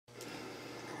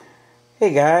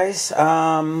Hey guys,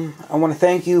 I want to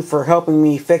thank you for helping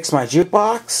me fix my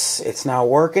jukebox. It's now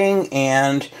working,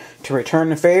 and to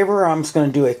return the favor, I'm just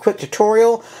going to do a quick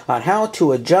tutorial on how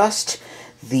to adjust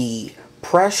the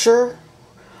pressure,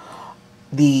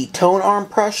 the tone arm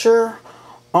pressure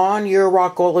on your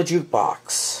Rockola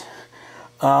Jukebox.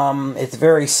 It's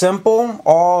very simple.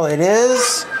 All it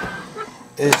is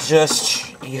just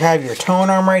you have your tone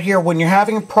arm right here. When you're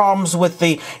having problems with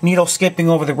the needle skipping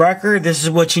over the record, this is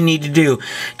what you need to do.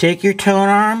 Take your tone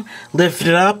arm, lift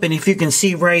it up, and if you can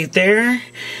see right there,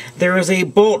 there is a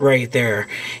bolt right there.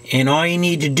 And all you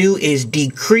need to do is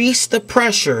decrease the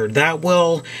pressure. That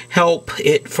will help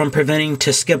it from preventing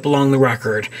to skip along the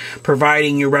record,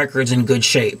 providing your record's in good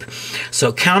shape.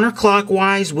 So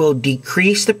counterclockwise will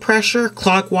decrease the pressure,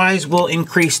 clockwise will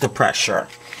increase the pressure.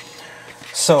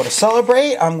 So to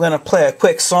celebrate, I'm going to play a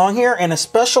quick song here, and a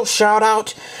special shout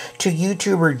out to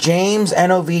YouTuber James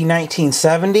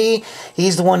NOV1970.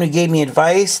 He's the one who gave me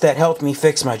advice that helped me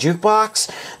fix my jukebox.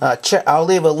 I'll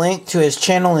leave a link to his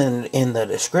channel in the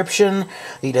description.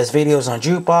 He does videos on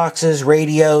jukeboxes,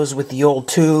 radios with the old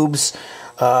tubes,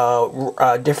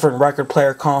 different record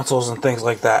player consoles and things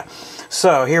like that.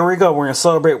 So here we go. We're going to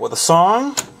celebrate with a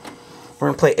song.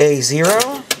 We're going to play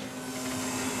A0.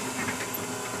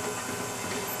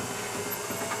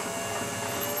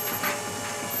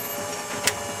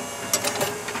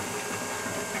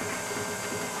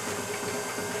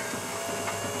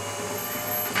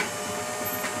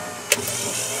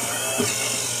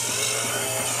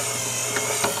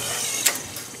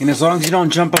 And as long as you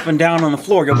don't jump up and down on the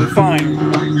floor, you'll be fine.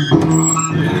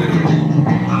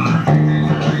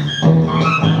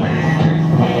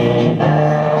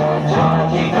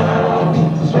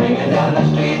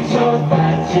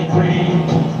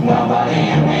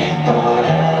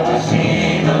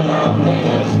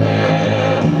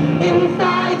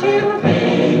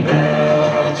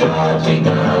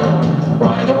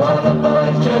 Why do all the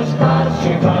boys just pass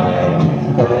you by?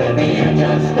 Could it be you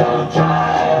just don't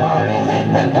try, or is it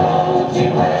that holds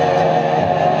you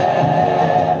there?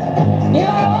 You're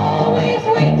always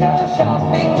window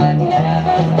shopping, but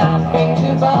never stopping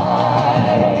to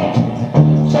buy.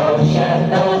 So shed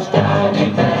those downy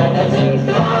feathers and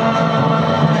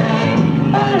fly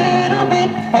a little bit.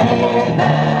 Hey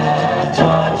there,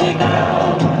 Georgie girl,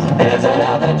 there's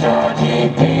another Georgie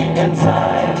deep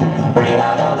inside. Bring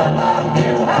out all the love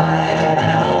you hide,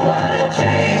 and oh, what a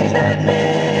change that'd be.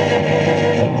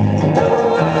 The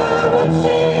world would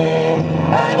see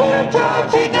a new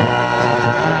Georgie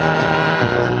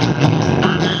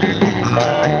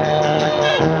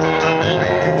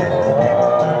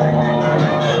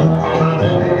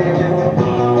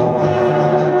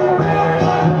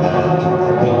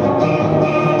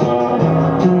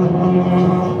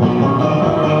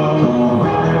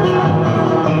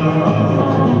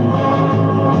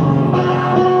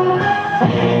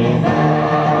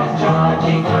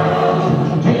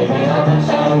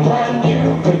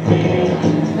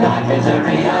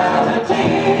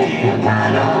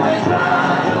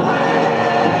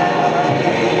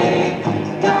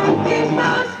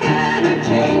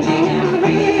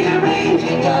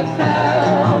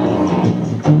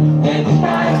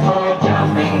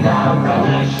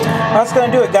That's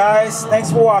going to do it, guys.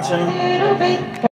 Thanks for watching.